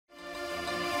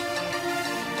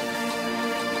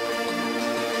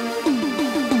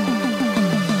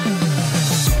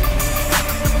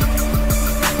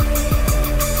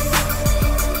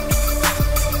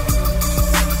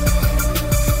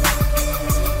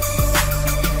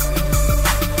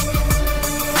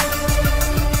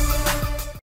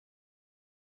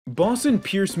Boss and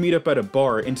Pierce meet up at a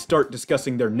bar and start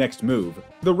discussing their next move.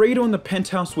 The raid on the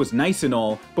penthouse was nice and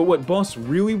all, but what Boss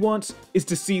really wants is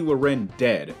to see Loren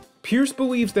dead. Pierce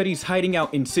believes that he's hiding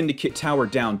out in Syndicate Tower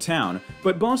downtown,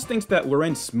 but Boss thinks that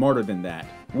Loren's smarter than that.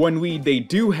 One lead they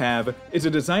do have is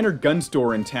a designer gun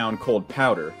store in town called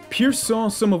Powder. Pierce saw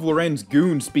some of Loren's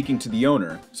goons speaking to the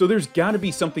owner, so there's gotta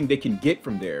be something they can get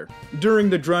from there. During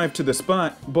the drive to the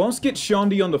spot, Boss gets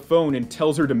Shondi on the phone and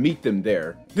tells her to meet them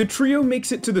there. The trio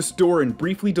makes it to the store and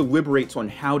briefly deliberates on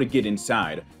how to get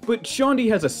inside, but Shondi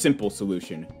has a simple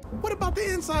solution. What about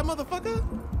the inside, motherfucker?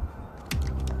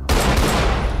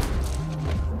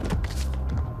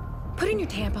 Put in your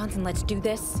tampons and let's do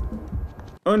this.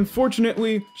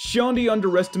 Unfortunately, Shondi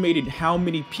underestimated how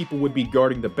many people would be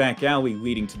guarding the back alley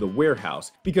leading to the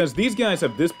warehouse, because these guys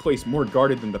have this place more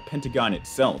guarded than the Pentagon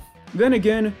itself. Then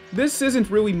again, this isn't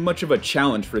really much of a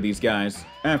challenge for these guys.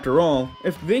 After all,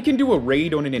 if they can do a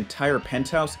raid on an entire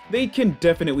penthouse, they can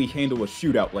definitely handle a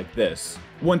shootout like this.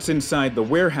 Once inside the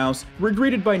warehouse, we're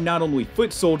greeted by not only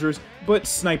foot soldiers, but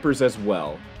snipers as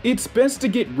well. It's best to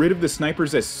get rid of the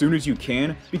snipers as soon as you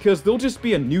can, because they'll just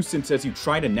be a nuisance as you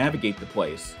try to navigate the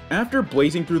place. After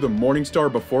blazing through the Morning Star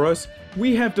before us,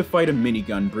 we have to fight a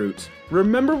minigun brute.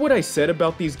 Remember what I said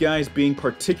about these guys being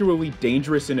particularly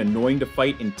dangerous and annoying to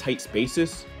fight in tight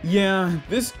spaces? Yeah,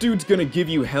 this dude's gonna give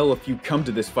you hell if you come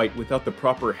to this fight without the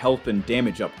proper health and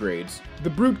damage upgrades. The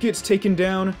brute gets taken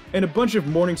down, and a bunch of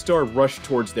Morningstar rush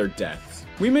towards their deaths.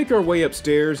 We make our way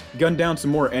upstairs, gun down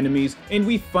some more enemies, and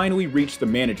we finally reach the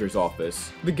manager's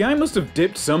office. The guy must have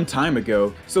dipped some time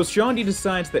ago, so Shondi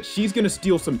decides that she's gonna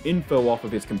steal some info off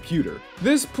of his computer.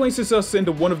 This places us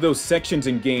into one of those sections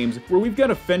in games where we've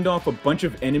gotta fend off a bunch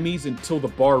of enemies until the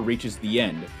bar reaches the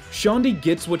end. Shondi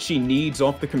gets what she needs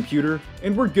off the computer,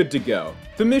 and we're good to go.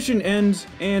 The mission ends,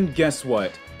 and guess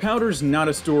what? Powder's not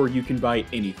a store you can buy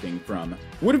anything from.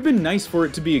 Would have been nice for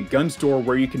it to be a gun store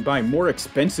where you can buy more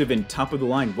expensive and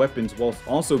top-of-the-line weapons whilst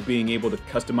also being able to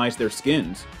customize their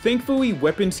skins. Thankfully,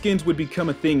 weapon skins would become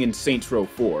a thing in Saints Row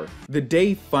 4. The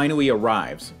day finally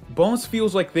arrives. Boss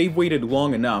feels like they've waited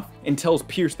long enough and tells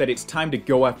Pierce that it's time to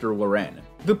go after Loren.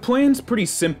 The plan's pretty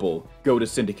simple: go to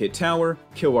Syndicate Tower,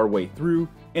 kill our way through,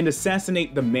 and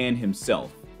assassinate the man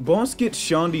himself. Boss gets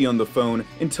Shondi on the phone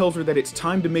and tells her that it's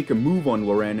time to make a move on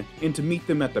Loren and to meet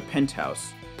them at the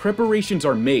penthouse. Preparations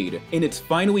are made, and it's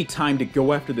finally time to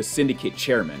go after the Syndicate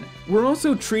chairman. We're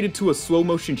also treated to a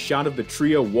slow-motion shot of the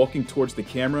trio walking towards the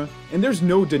camera, and there's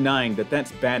no denying that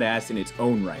that's badass in its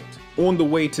own right. On the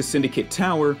way to Syndicate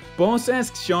Tower, Boss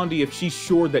asks Shondi if she's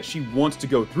sure that she wants to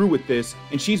go through with this,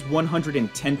 and she's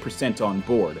 110% on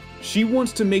board. She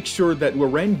wants to make sure that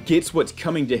Loren gets what's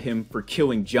coming to him for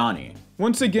killing Johnny.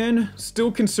 Once again,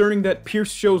 still concerning that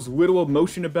Pierce shows little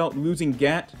emotion about losing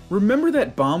Gat. Remember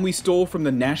that bomb we stole from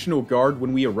the National Guard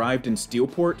when we arrived in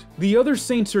Steelport? The other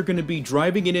Saints are going to be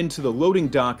driving it into the loading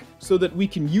dock so that we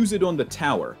can use it on the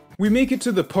tower. We make it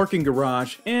to the parking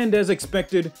garage, and as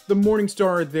expected, the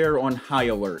Morningstar are there on high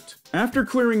alert. After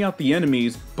clearing out the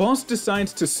enemies, Boss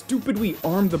decides to stupidly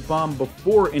arm the bomb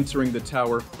before entering the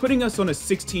tower, putting us on a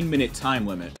 16-minute time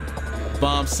limit.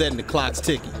 Bomb set and the clock's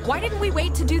ticking. Why didn't we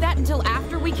wait to do that until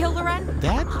after we kill Loren?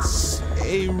 That's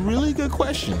a really good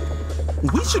question.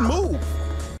 We should move.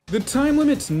 The time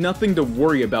limit's nothing to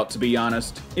worry about, to be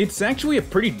honest. It's actually a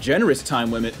pretty generous time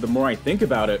limit the more I think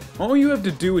about it. All you have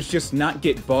to do is just not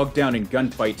get bogged down in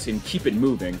gunfights and keep it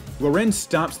moving. Loren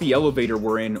stops the elevator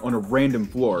we're in on a random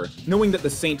floor, knowing that the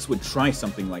Saints would try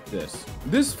something like this.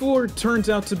 This floor turns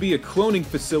out to be a cloning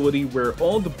facility where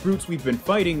all the brutes we've been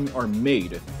fighting are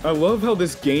made. I love how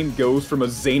this game goes from a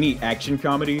zany action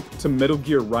comedy to Metal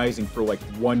Gear Rising for like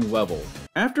one level.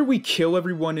 After we kill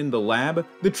everyone in the lab,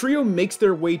 the trio makes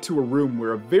their way to a room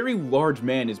where a very large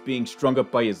man is being strung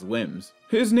up by his limbs.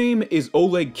 His name is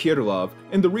Oleg Kirilov,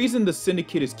 and the reason the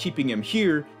Syndicate is keeping him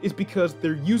here is because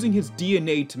they're using his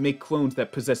DNA to make clones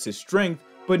that possess his strength,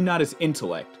 but not his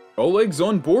intellect. Oleg's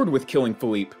on board with killing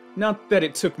Philippe, not that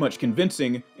it took much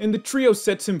convincing, and the trio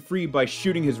sets him free by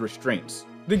shooting his restraints.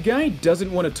 The guy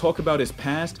doesn't want to talk about his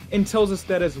past and tells us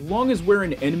that as long as we're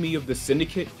an enemy of the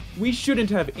Syndicate, we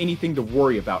shouldn't have anything to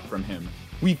worry about from him.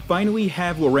 We finally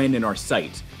have Loren in our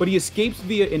sight, but he escapes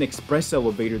via an express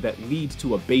elevator that leads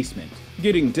to a basement.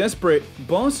 Getting desperate,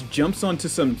 Boss jumps onto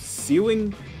some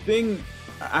ceiling thing?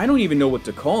 I don't even know what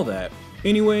to call that.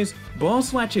 Anyways,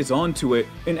 Boss latches onto it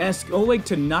and asks Oleg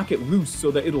to knock it loose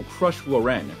so that it'll crush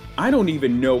Loren. I don't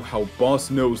even know how Boss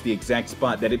knows the exact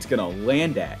spot that it's gonna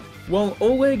land at. While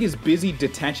Oleg is busy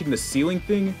detaching the ceiling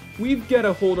thing, we've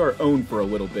gotta hold our own for a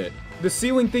little bit. The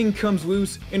ceiling thing comes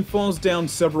loose and falls down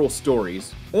several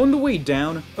stories. On the way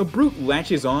down, a brute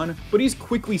latches on, but he's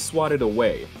quickly swatted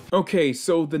away. Okay,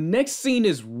 so the next scene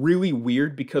is really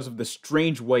weird because of the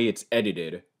strange way it's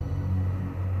edited.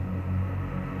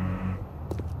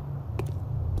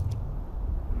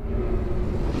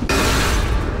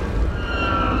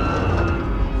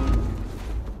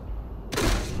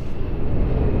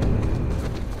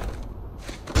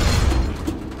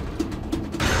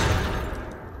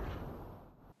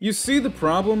 You see the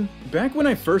problem? Back when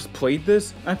I first played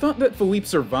this, I thought that Philippe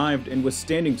survived and was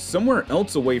standing somewhere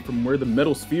else away from where the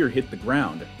metal sphere hit the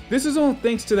ground. This is all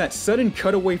thanks to that sudden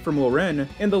cutaway from Loren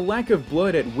and the lack of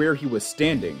blood at where he was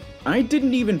standing. I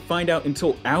didn't even find out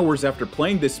until hours after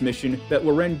playing this mission that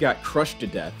Loren got crushed to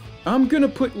death. I'm gonna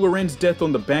put Loren's death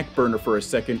on the back burner for a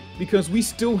second because we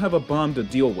still have a bomb to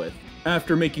deal with.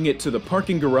 After making it to the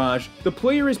parking garage, the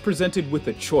player is presented with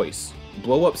a choice.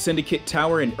 Blow up Syndicate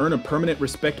Tower and earn a permanent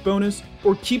respect bonus,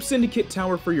 or keep Syndicate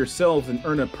Tower for yourselves and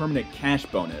earn a permanent cash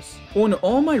bonus. On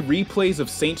all my replays of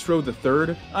Saints Row the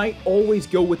Third, I always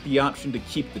go with the option to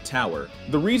keep the tower.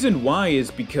 The reason why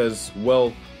is because,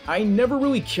 well, I never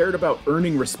really cared about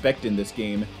earning respect in this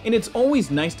game, and it's always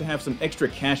nice to have some extra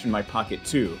cash in my pocket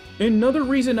too. Another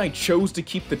reason I chose to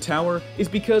keep the tower is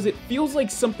because it feels like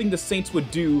something the Saints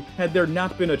would do had there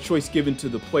not been a choice given to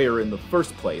the player in the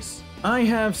first place. I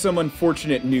have some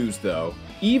unfortunate news though.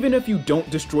 Even if you don't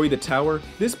destroy the tower,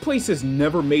 this place is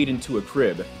never made into a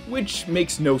crib, which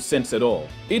makes no sense at all.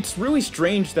 It's really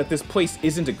strange that this place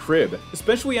isn't a crib,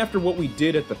 especially after what we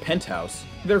did at the penthouse.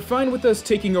 They're fine with us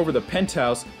taking over the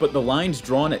penthouse, but the lines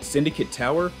drawn at Syndicate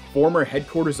Tower, former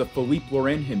headquarters of Philippe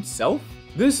Loren himself?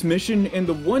 This mission and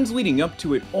the ones leading up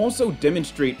to it also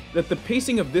demonstrate that the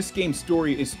pacing of this game's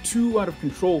story is too out of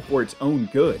control for its own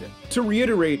good. To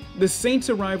reiterate, the Saints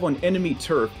arrive on enemy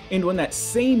turf, and on that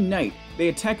same night, they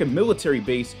attack a military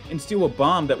base and steal a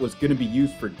bomb that was going to be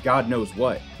used for God knows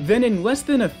what. Then in less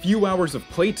than a few hours of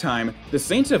playtime, the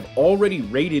Saints have already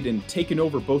raided and taken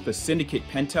over both the Syndicate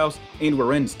penthouse and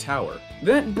Loren's tower.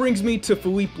 That brings me to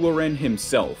Philippe Loren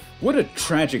himself. What a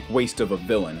tragic waste of a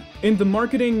villain. In the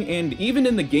marketing and even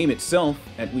in the game itself,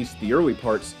 at least the early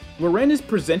parts, Loren is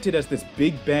presented as this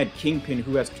big bad kingpin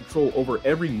who has control over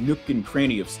every nook and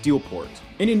cranny of Steelport.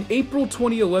 In an April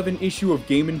 2011 issue of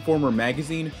Game Informer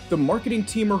magazine, the marketing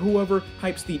team or whoever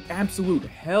hypes the absolute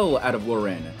hell out of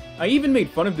Loren. I even made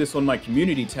fun of this on my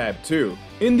community tab too.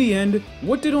 In the end,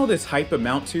 what did all this hype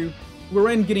amount to?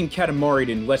 Loren getting katamari'd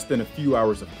in less than a few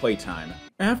hours of playtime.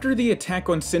 After the attack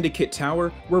on Syndicate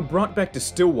Tower, we're brought back to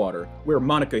Stillwater, where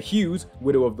Monica Hughes,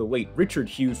 widow of the late Richard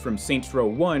Hughes from Saints Row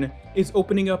 1, is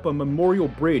opening up a memorial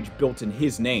bridge built in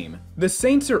his name. The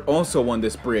Saints are also on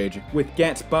this bridge, with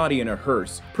Gat's body in a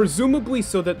hearse, presumably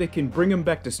so that they can bring him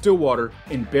back to Stillwater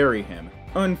and bury him.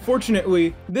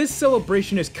 Unfortunately, this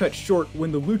celebration is cut short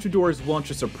when the Luchadors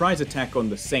launch a surprise attack on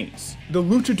the Saints. The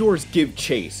Luchadors give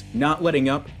chase, not letting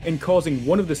up, and causing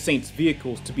one of the Saints'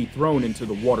 vehicles to be thrown into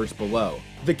the waters below.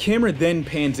 The camera then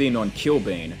pans in on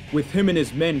Killbane, with him and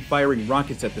his men firing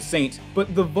rockets at the Saints,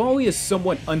 but the volley is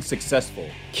somewhat unsuccessful.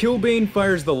 Killbane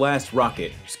fires the last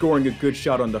rocket, scoring a good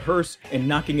shot on the hearse and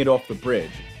knocking it off the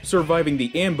bridge. Surviving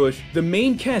the ambush, the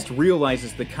main cast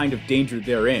realizes the kind of danger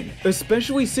they're in,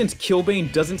 especially since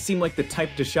Killbane doesn't seem like the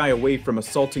type to shy away from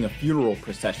assaulting a funeral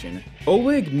procession.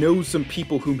 Oleg knows some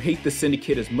people who hate the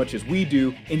Syndicate as much as we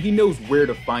do, and he knows where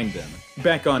to find them.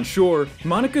 Back on shore,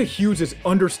 Monica Hughes is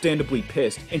understandably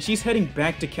pissed, and she's heading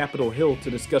back to Capitol Hill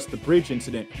to discuss the bridge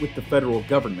incident with the federal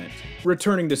government.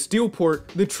 Returning to Steelport,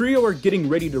 the trio are getting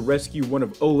ready to rescue one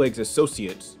of Oleg's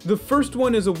associates. The first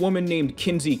one is a woman named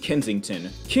Kinsey Kensington.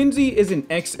 Kinsey is an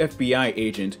ex-FBI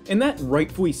agent, and that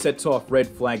rightfully sets off red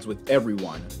flags with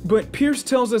everyone. But Pierce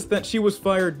tells us that she was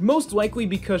fired most likely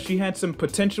because she had some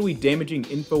potentially damaging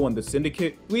info on the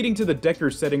Syndicate, leading to the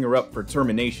Deckers setting her up for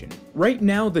termination. Right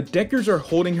now, the Deckers are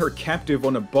holding her captive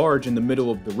on a barge in the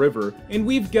middle of the river, and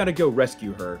we've got to go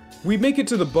rescue her. We make it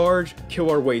to the barge, kill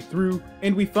our way through,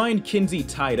 and we find Kinsey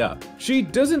tied up. She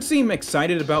doesn't seem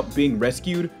excited about being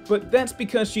rescued, but that's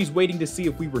because she's waiting to see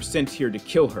if we were sent here to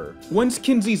kill her. Once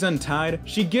Kinsey's untied,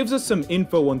 she gives us some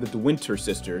info on the De Winter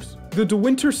sisters. The De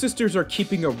Winter sisters are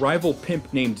keeping a rival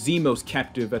pimp named Zemos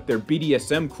captive at their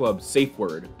BDSM club,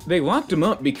 Safeword. They locked him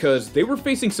up because they were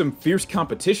facing some fierce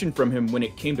competition from him when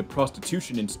it came to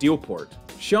prostitution in Steelport. Steelport.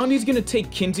 Shandi's gonna take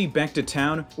Kinsey back to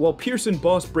town while Pierce and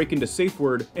Boss break into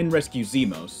Safeword and rescue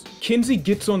Zemos. Kinsey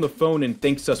gets on the phone and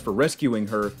thanks us for rescuing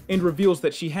her, and reveals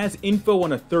that she has info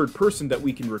on a third person that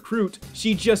we can recruit,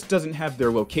 she just doesn't have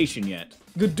their location yet.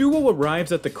 The duo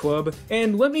arrives at the club,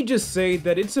 and let me just say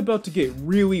that it's about to get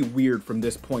really weird from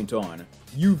this point on.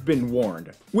 You've been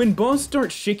warned. When Boss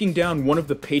starts shaking down one of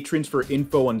the patrons for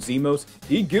info on Zemos,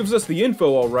 he gives us the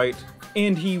info alright,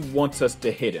 and he wants us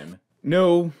to hit him.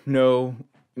 No,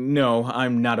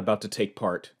 I'm not about to take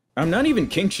part. I'm not even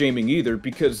kink-shaming either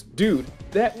because, dude,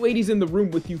 that lady's in the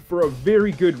room with you for a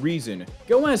very good reason.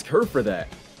 Go ask her for that.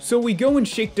 So we go and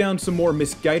shake down some more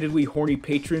misguidedly horny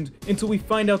patrons until we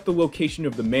find out the location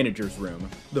of the manager's room.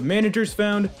 The manager's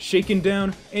found, shaken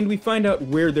down, and we find out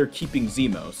where they're keeping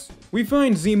Zemos. We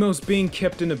find Zemos being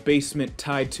kept in a basement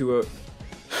tied to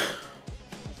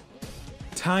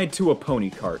a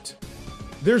pony cart.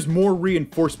 There's more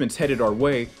reinforcements headed our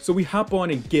way, so we hop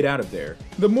on and get out of there.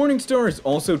 The Morning Star is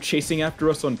also chasing after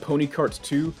us on pony carts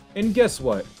too, and guess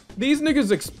what? These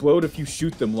niggas explode if you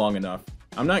shoot them long enough.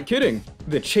 I'm not kidding.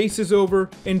 The chase is over,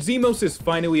 and Zemos is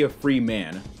finally a free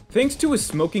man. Thanks to his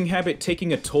smoking habit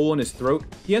taking a toll on his throat,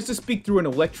 he has to speak through an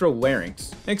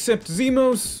electro-larynx. Except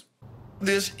Zemos...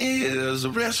 This is a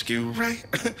rescue, right?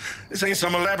 This ain't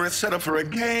some elaborate setup for a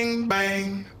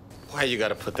gangbang. Why you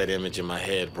gotta put that image in my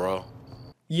head, bro?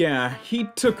 Yeah, he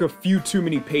took a few too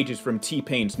many pages from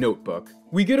T-Pain's notebook.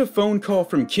 We get a phone call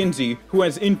from Kinsey, who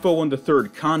has info on the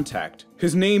third contact.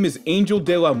 His name is Angel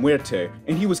de la Muerte,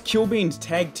 and he was Killbane's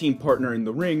tag team partner in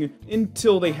the ring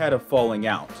until they had a falling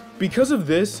out. Because of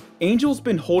this, Angel's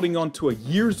been holding on to a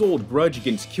years-old grudge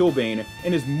against Killbane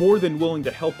and is more than willing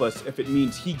to help us if it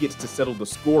means he gets to settle the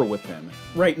score with him.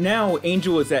 Right now,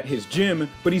 Angel is at his gym,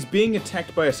 but he's being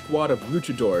attacked by a squad of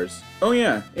luchadors. Oh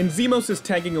yeah, and Zemos is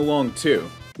tagging along too.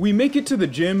 We make it to the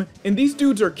gym, and these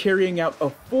dudes are carrying out a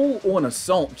full-on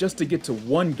assault just to get to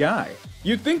one guy.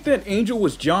 You'd think that Angel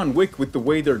was John Wick with the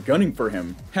way they're gunning for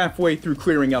him. Halfway through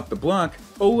clearing out the block,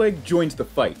 Oleg joins the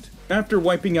fight. After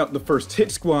wiping out the first hit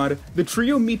squad, the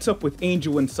trio meets up with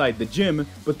Angel inside the gym,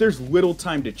 but there's little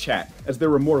time to chat, as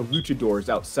there are more luchadors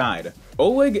outside.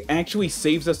 Oleg actually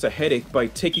saves us a headache by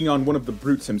taking on one of the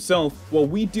brutes himself, while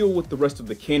we deal with the rest of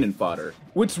the cannon fodder.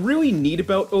 What's really neat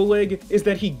about Oleg is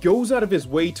that he goes out of his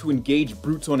way to engage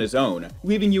brutes on his own,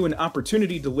 leaving you an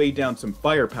opportunity to lay down some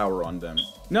firepower on them.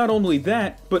 Not only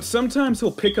that, but sometimes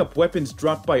he'll pick up weapons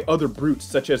dropped by other brutes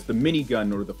such as the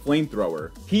minigun or the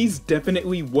flamethrower. He's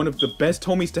definitely one of the best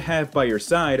homies to have by your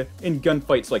side in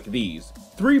gunfights like these.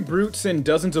 3 brutes and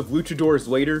dozens of luchadors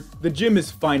later, the gym is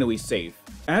finally safe.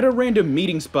 At a random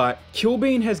meeting spot,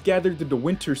 Killbane has gathered the De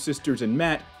Winter sisters and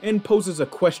Matt and poses a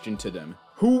question to them.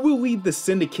 Who will lead the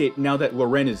Syndicate now that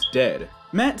Loren is dead?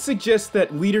 Matt suggests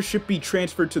that leadership be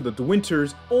transferred to the De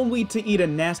Winters, only to eat a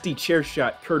nasty chair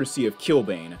shot courtesy of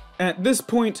Killbane. At this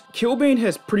point, Killbane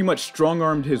has pretty much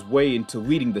strong-armed his way into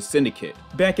leading the Syndicate.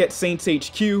 Back at Saints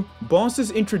HQ, Boss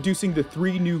is introducing the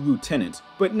 3 new lieutenants,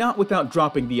 but not without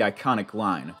dropping the iconic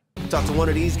line. Talk to one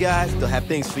of these guys, they'll have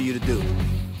things for you to do.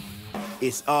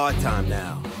 It's our time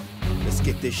now. Let's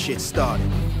get this shit started.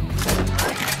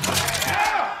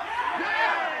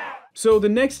 So the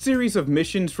next series of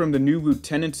missions from the new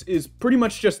lieutenants is pretty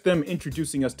much just them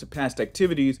introducing us to past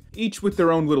activities, each with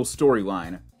their own little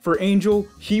storyline. For Angel,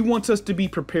 he wants us to be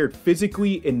prepared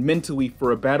physically and mentally for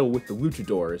a battle with the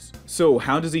luchadors. So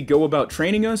how does he go about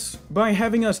training us? By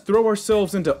having us throw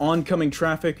ourselves into oncoming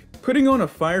traffic, putting on a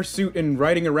fire suit and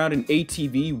riding around an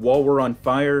ATV while we're on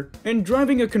fire, and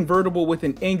driving a convertible with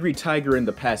an angry tiger in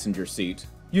the passenger seat.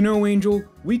 You know, Angel,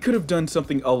 we could have done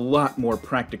something a lot more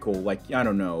practical, like, I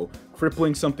don't know,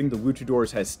 crippling something the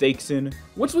luchadors has stakes in.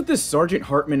 What's with this Sergeant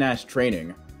Hartman-ass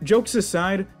training? Jokes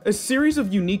aside, a series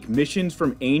of unique missions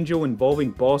from Angel involving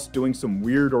Boss doing some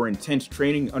weird or intense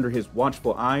training under his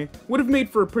watchful eye would have made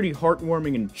for a pretty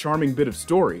heartwarming and charming bit of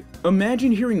story.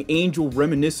 Imagine hearing Angel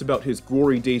reminisce about his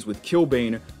glory days with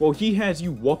Killbane while he has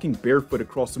you walking barefoot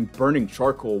across some burning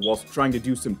charcoal whilst trying to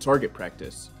do some target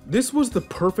practice. This was the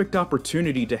perfect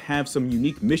opportunity to have some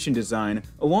unique mission design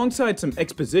alongside some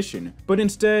exposition, but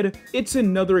instead, it's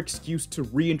another excuse to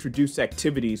reintroduce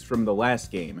activities from the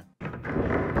last game.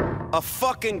 A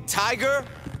fucking tiger?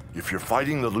 If you're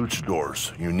fighting the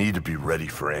luchadors, you need to be ready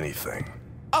for anything.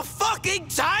 A fucking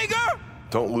tiger?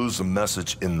 Don't lose the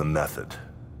message in the method.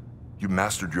 You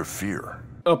mastered your fear.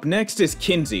 Up next is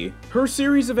Kinsey. Her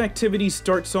series of activities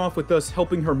starts off with us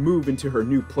helping her move into her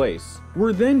new place.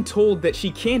 We're then told that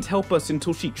she can't help us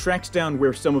until she tracks down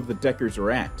where some of the Deckers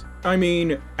are at. I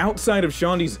mean, outside of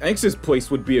Shandi's ex's place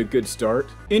would be a good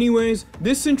start. Anyways,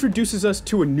 this introduces us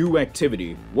to a new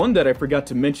activity, one that I forgot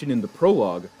to mention in the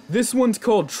prologue, This one's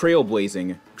called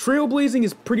Trailblazing. Trailblazing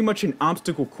is pretty much an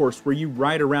obstacle course where you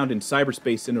ride around in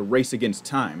cyberspace in a race against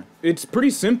time. It's pretty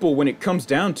simple when it comes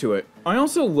down to it. I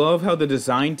also love how the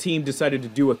design team decided to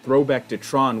do a throwback to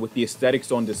Tron with the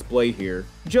aesthetics on display here.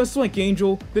 Just like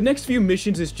Angel, the next few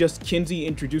missions is just Kinsey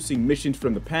introducing missions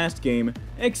from the past game,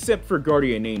 except for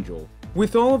Guardian Angel.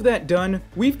 With all of that done,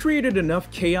 we've created enough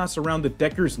chaos around the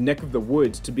Decker's neck of the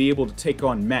woods to be able to take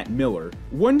on Matt Miller.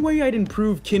 One way I'd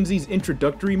improve Kinsey's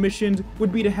introductory missions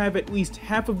would be to have at least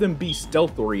half of them be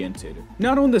stealth-oriented.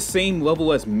 Not on the same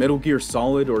level as Metal Gear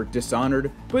Solid or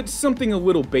Dishonored, but something a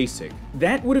little basic.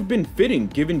 That would have been fitting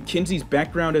given Kinsey's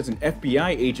background as an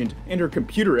FBI agent and her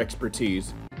computer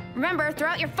expertise. Remember, throw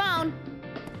out your phone.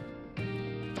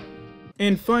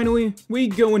 And finally, we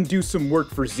go and do some work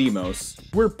for Zemos.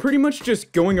 We're pretty much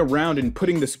just going around and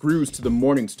putting the screws to the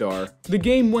Morning Star. The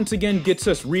game once again gets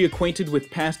us reacquainted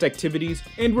with past activities,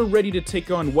 and we're ready to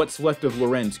take on what's left of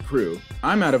Loren's crew.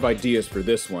 I'm out of ideas for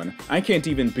this one. I can't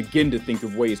even begin to think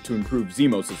of ways to improve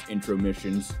Zemos' intro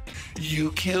missions.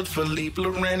 You killed Philippe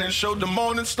Loren and showed the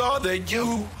Morning Star that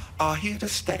you are here to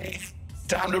stay.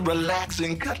 Time to relax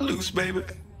and cut loose, baby.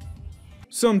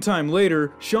 Sometime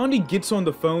later, Shondi gets on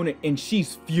the phone and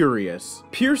she's furious.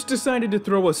 Pierce decided to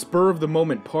throw a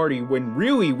spur-of-the-moment party when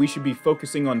really we should be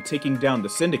focusing on taking down the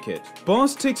Syndicate.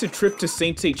 Boss takes a trip to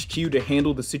Saints HQ to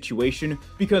handle the situation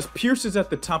because Pierce is at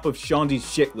the top of Shondi's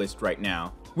shit list right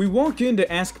now. We walk in to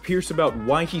ask Pierce about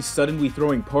why he's suddenly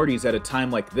throwing parties at a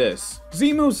time like this.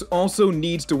 Zemos also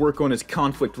needs to work on his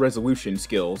conflict resolution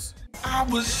skills. I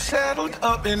was saddled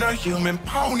up in a human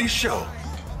pony show.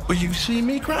 Will you see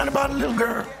me crying about a little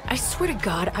girl? I swear to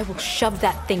God, I will shove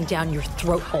that thing down your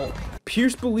throat hole.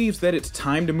 Pierce believes that it's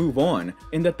time to move on,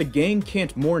 and that the gang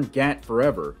can't mourn Gat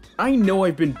forever. I know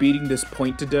I've been beating this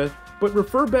point to death, but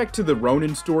refer back to the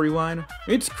Ronin storyline.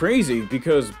 It's crazy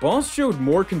because Boss showed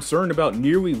more concern about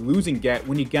nearly losing Gat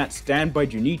when he got stabbed by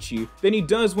Junichi than he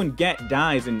does when Gat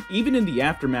dies, and even in the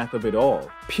aftermath of it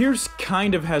all. Pierce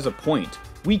kind of has a point.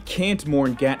 We can't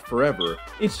mourn Gat forever.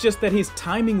 It's just that his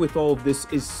timing with all of this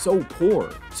is so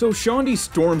poor. So Shondi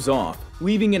storms off,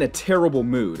 leaving in a terrible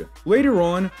mood. Later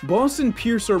on, Boss and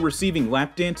Pierce are receiving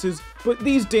lap dances, but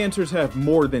these dancers have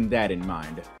more than that in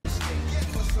mind.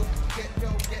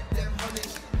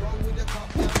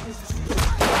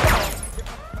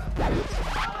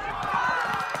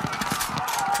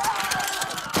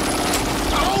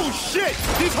 Oh shit!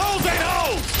 These hoes ain't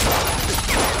hoes!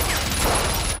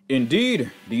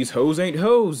 Indeed, these hoes ain't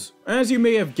hoes. As you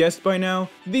may have guessed by now,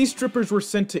 these strippers were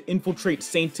sent to infiltrate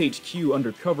Saints HQ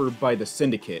undercover by the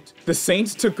Syndicate. The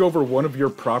Saints took over one of your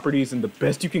properties and the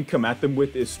best you can come at them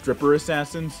with is stripper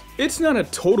assassins? It's not a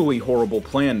totally horrible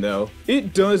plan though.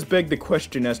 It does beg the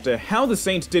question as to how the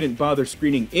Saints didn't bother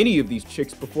screening any of these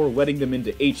chicks before letting them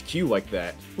into HQ like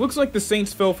that. Looks like the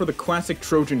Saints fell for the classic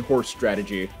Trojan horse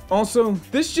strategy. Also,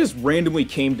 this just randomly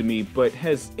came to me, but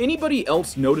has anybody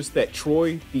else noticed that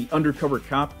Troy, the undercover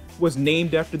cop, was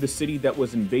named after the city that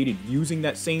was invaded using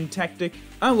that same tactic?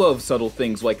 I love subtle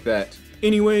things like that.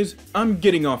 Anyways, I'm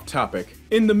getting off topic.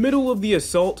 In the middle of the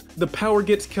assault, the power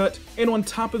gets cut, and on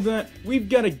top of that, we've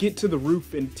got to get to the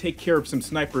roof and take care of some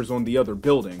snipers on the other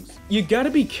buildings. You gotta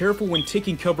be careful when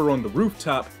taking cover on the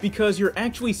rooftop because you're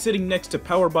actually sitting next to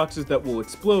power boxes that will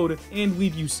explode and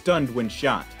leave you stunned when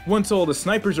shot. Once all the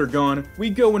snipers are gone, we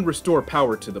go and restore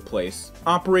power to the place.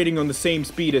 Operating on the same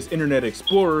speed as Internet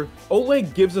Explorer,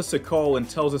 Oleg gives us a call and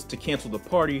tells us to cancel the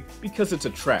party because it's a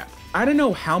trap. I don't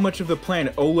know how much of the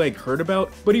plan Oleg heard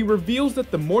about, but he reveals that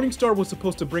the Morning Star was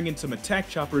supposed to bring in some attack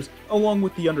choppers along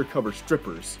with the undercover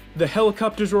strippers. The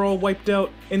helicopters are all wiped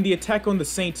out, and the attack on the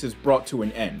Saints is brought to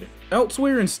an end.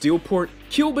 Elsewhere in Steelport,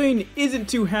 Killbane isn't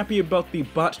too happy about the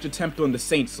botched attempt on the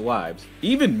Saints' lives.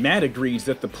 Even Matt agrees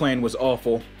that the plan was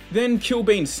awful. Then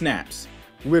Killbane snaps.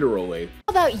 Literally.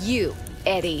 How about you,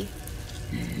 Eddie?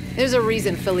 There's a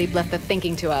reason Philippe left the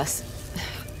thinking to us.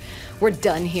 We're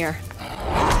done here.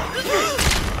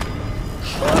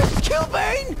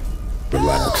 Killbane!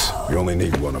 Relax, you only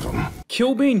need one of them.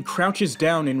 Killbane crouches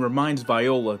down and reminds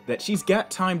Viola that she's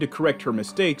got time to correct her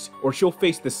mistakes or she'll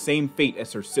face the same fate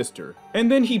as her sister.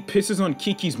 And then he pisses on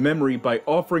Kiki's memory by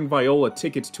offering Viola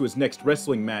tickets to his next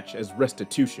wrestling match as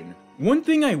restitution. One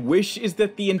thing I wish is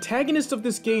that the antagonists of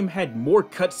this game had more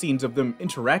cutscenes of them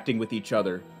interacting with each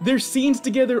other. Their scenes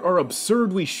together are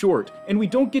absurdly short, and we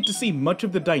don't get to see much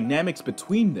of the dynamics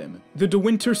between them. The De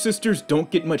Winter sisters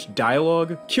don't get much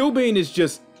dialogue. Killbane is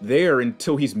just there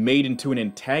until he's made into an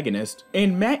antagonist,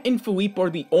 and Matt and Philippe are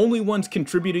the only ones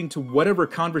contributing to whatever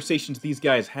conversations these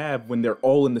guys have when they're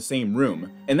all in the same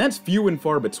room, and that's few and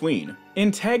far between.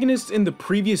 Antagonists in the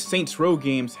previous Saints Row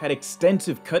games had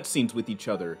extensive cutscenes with each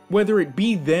other, whether it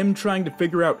be them trying to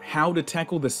figure out how to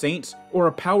tackle the Saints, or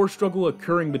a power struggle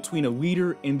occurring between a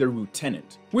leader and their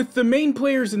lieutenant. With the main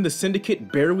players in the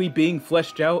Syndicate barely being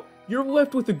fleshed out, you're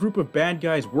left with a group of bad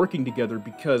guys working together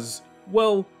because,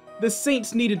 well, the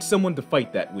Saints needed someone to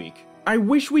fight that week. I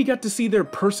wish we got to see their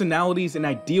personalities and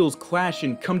ideals clash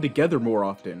and come together more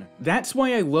often. That's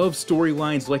why I love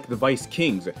storylines like the Vice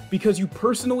Kings, because you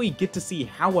personally get to see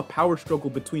how a power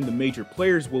struggle between the major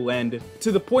players will end,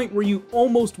 to the point where you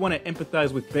almost want to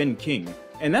empathize with Ben King.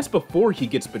 And that's before he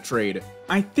gets betrayed.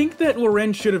 I think that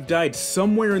Loren should have died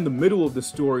somewhere in the middle of the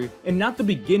story and not the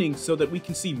beginning, so that we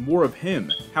can see more of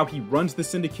him, how he runs the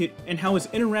Syndicate, and how his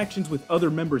interactions with other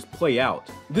members play out.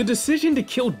 The decision to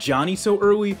kill Johnny so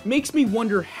early makes me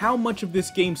wonder how much of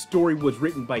this game's story was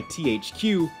written by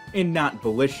THQ and not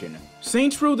Volition.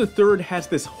 Saints Row III has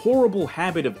this horrible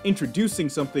habit of introducing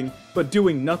something but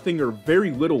doing nothing or very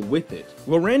little with it.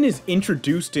 Loren is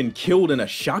introduced and killed in a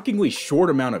shockingly short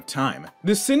amount of time.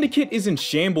 The Syndicate is in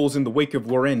shambles in the wake of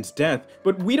Loren's death,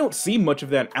 but we don't see much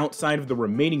of that outside of the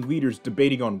remaining leaders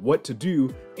debating on what to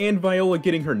do and Viola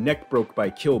getting her neck broke by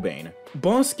Killbane.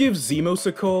 Boss gives Zemos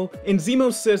a call, and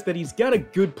Zemos says that he's got a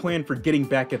good plan for getting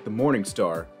back at the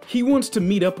Morningstar. He wants to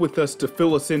meet up with us to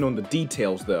fill us in on the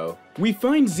details though. We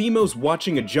find Zemos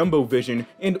watching a jumbo vision,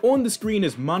 and on the screen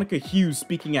is Monica Hughes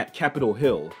speaking at Capitol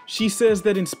Hill. She says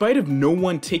that in spite of no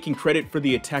one taking credit for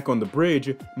the attack on the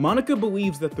bridge, Monica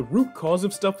believes that the root cause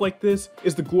of stuff like this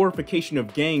is the glorification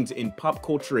of gangs in pop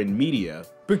culture and media.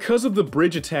 Because of the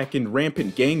bridge attack and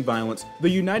rampant gang violence, the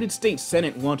United States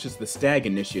Senate launches the STAG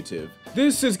initiative.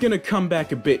 This is gonna come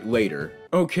back a bit later.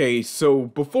 Okay, so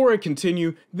before I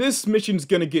continue, this mission's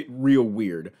gonna get real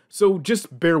weird, so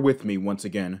just bear with me once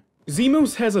again.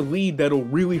 Zemos has a lead that'll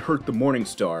really hurt the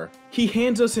Morningstar. He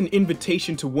hands us an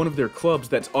invitation to one of their clubs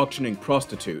that's auctioning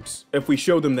prostitutes. If we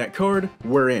show them that card,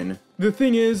 we're in. The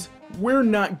thing is, we're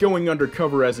not going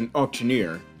undercover as an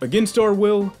auctioneer. Against our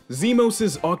will, Zemos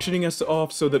is auctioning us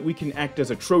off so that we can act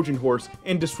as a Trojan horse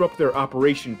and disrupt their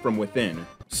operation from within.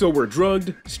 So we're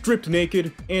drugged, stripped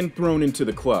naked, and thrown into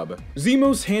the club.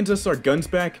 Zemos hands us our guns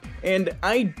back, and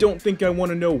I don't think I want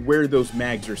to know where those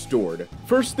mags are stored.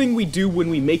 First thing we do when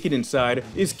we make it inside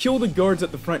is kill the guards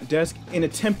at the front desk and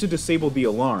attempt to disable the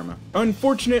alarm.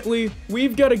 Unfortunately,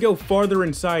 we've got to go farther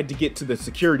inside to get to the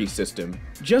security system.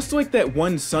 Just like that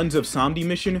one Sons of Samedi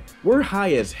mission, we're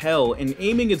high as hell and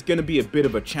aiming is gonna be a bit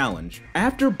of a challenge.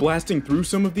 After blasting through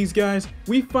some of these guys,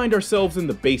 we find ourselves in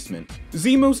the basement.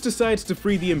 Zemos decides to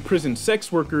free the imprisoned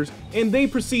sex workers, and they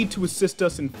proceed to assist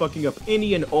us in fucking up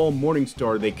any and all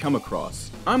Morningstar they come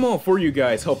across. I'm all for you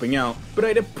guys helping out, but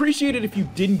I'd appreciate it if you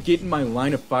didn't get in my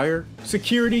line of fire.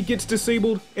 Security gets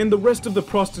disabled, and the rest of the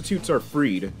prostitutes are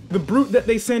freed. The brute that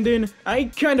they send in, I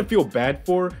kinda feel bad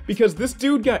for, because this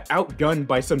dude got outgunned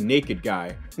by some naked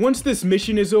guy. Once this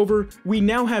mission is over, we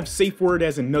now have safe word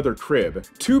as another crib.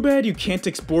 Too bad you can't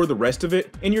explore the rest of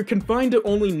it, and you're confined to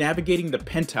only navigating the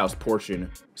penthouse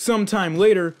portion. Sometime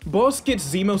later, Boss gets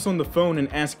Zemos on the phone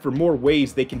and asks for more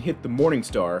ways they can hit the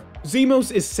Morningstar.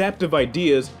 Zemos is sapped of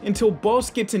ideas until Boss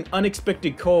gets an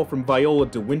unexpected call from Viola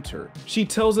de Winter. She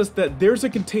tells us that there's a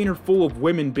container full of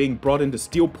women being brought into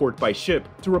Steelport by ship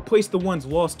to replace the ones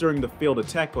lost during the failed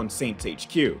attack on Saints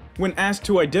HQ. When asked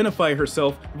to identify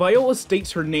herself, Viola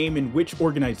states her name and which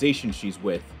organization she's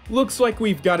with. Looks like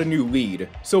we've got a new lead,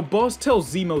 so Boss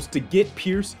tells Zemos to get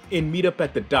Pierce and meet up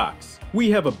at the docks.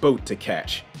 We have a boat to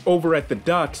catch. Over at the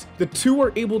docks, the two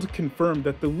are able to confirm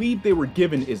that the lead they were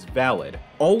given is valid.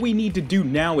 All we need to do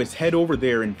now is head over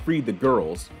there and free the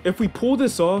girls. If we pull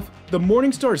this off, the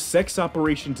Morningstar's sex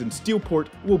operations in Steelport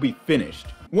will be finished.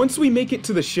 Once we make it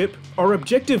to the ship, our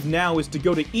objective now is to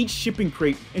go to each shipping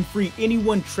crate and free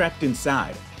anyone trapped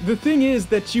inside. The thing is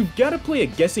that you've got to play a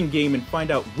guessing game and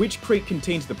find out which crate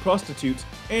contains the prostitutes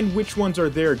and which ones are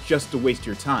there just to waste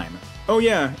your time. Oh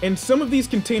yeah, and some of these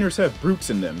containers have brutes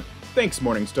in them. Thanks,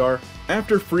 Morningstar.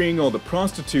 After freeing all the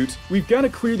prostitutes, we've got to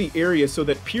clear the area so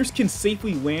that Pierce can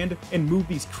safely land and move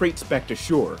these crates back to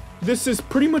shore. This is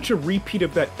pretty much a repeat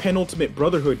of that penultimate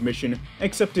Brotherhood mission,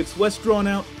 except it's less drawn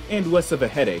out and less of a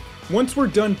headache. Once we're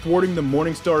done thwarting the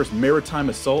Morningstar's maritime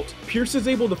assault, Pierce is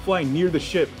able to fly near the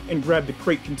ship and grab the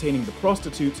crate containing the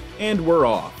prostitutes, and we're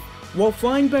off. While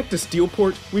flying back to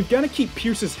Steelport, we've got to keep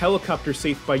Pierce's helicopter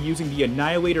safe by using the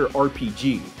Annihilator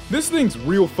RPG. This thing's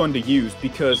real fun to use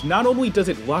because not only does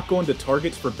it lock onto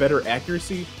targets for better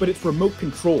accuracy, but it's remote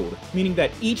controlled, meaning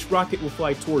that each rocket will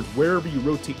fly towards wherever you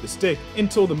rotate the stick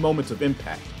until the moment of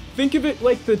impact. Think of it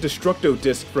like the Destructo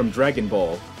disc from Dragon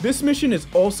Ball. This mission is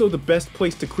also the best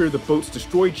place to clear the Boats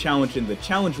Destroyed challenge in the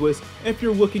challenge list if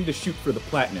you're looking to shoot for the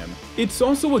platinum. It's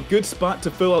also a good spot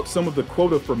to fill out some of the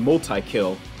quota for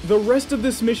multi-kill. The rest of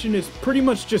this mission is pretty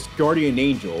much just Guardian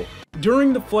Angel.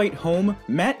 During the flight home,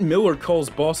 Matt Miller calls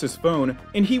Boss's phone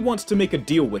and he wants to make a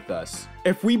deal with us.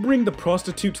 If we bring the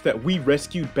prostitutes that we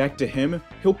rescued back to him,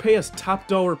 he'll pay us top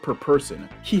dollar per person.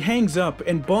 He hangs up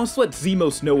and Boss lets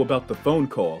Zemos know about the phone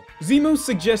call. Zemos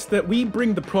suggests that we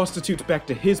bring the prostitutes back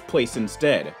to his place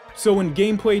instead. So in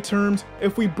gameplay terms,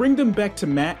 if we bring them back to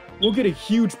Matt, we'll get a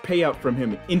huge payout from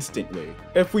him instantly.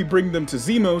 If we bring them to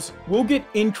Zemos, we'll get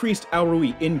increased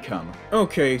hourly income.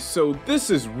 Okay, so this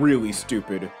is really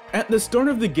stupid. At the start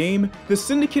of the game, the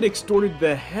Syndicate extorted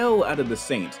the hell out of the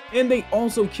Saints, and they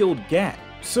also killed Gat.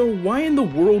 So why in the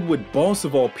world would Boss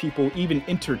of all people even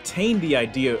entertain the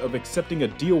idea of accepting a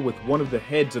deal with one of the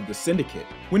heads of the Syndicate?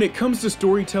 When it comes to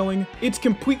storytelling, it's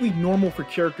completely normal for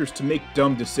characters to make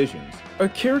dumb decisions. A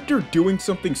character doing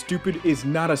something stupid is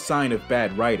not a sign of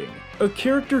bad writing. A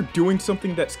character doing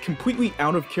something that's completely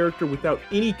out of character without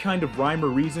any kind of rhyme or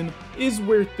reason is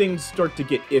where things start to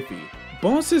get iffy.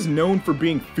 Boss is known for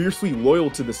being fiercely loyal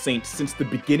to the Saints since the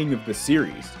beginning of the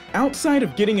series. Outside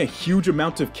of getting a huge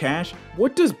amount of cash,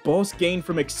 what does Boss gain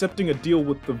from accepting a deal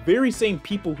with the very same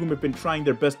people whom have been trying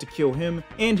their best to kill him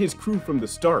and his crew from the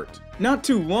start? Not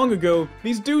too long ago,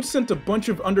 these dudes sent a bunch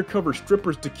of undercover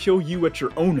strippers to kill you at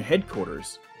your own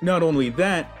headquarters. Not only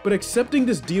that, but accepting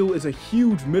this deal is a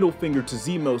huge middle finger to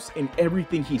Zemos and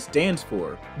everything he stands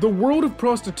for. The world of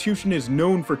prostitution is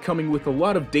known for coming with a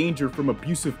lot of danger from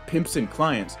abusive pimps and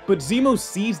clients, but Zemos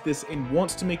sees this and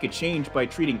wants to make a change by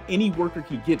treating any worker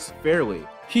he gets fairly.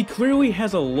 He clearly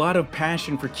has a lot of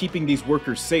passion for keeping these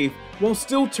workers safe while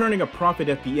still turning a profit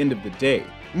at the end of the day.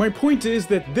 My point is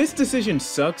that this decision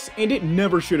sucks and it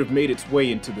never should have made its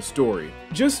way into the story.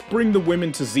 Just bring the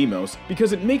women to Zemos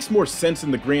because it makes more sense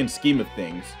in the grand scheme of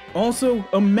things. Also,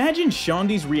 imagine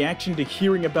Shondi's reaction to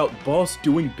hearing about Boss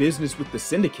doing business with the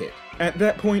Syndicate. At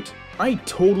that point, I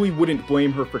totally wouldn't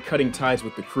blame her for cutting ties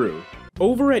with the crew.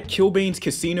 Over at Killbane's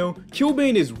casino,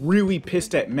 Killbane is really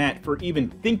pissed at Matt for even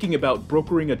thinking about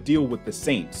brokering a deal with the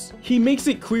Saints. He makes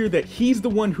it clear that he's the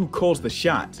one who calls the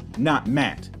shots, not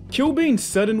Matt. Killbane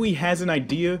suddenly has an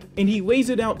idea, and he lays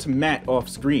it out to Matt off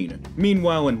screen.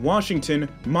 Meanwhile in Washington,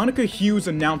 Monica Hughes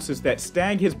announces that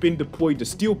Stag has been deployed to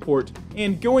Steelport,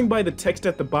 and going by the text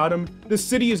at the bottom, the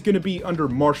city is going to be under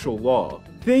martial law.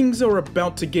 Things are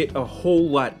about to get a whole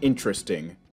lot interesting.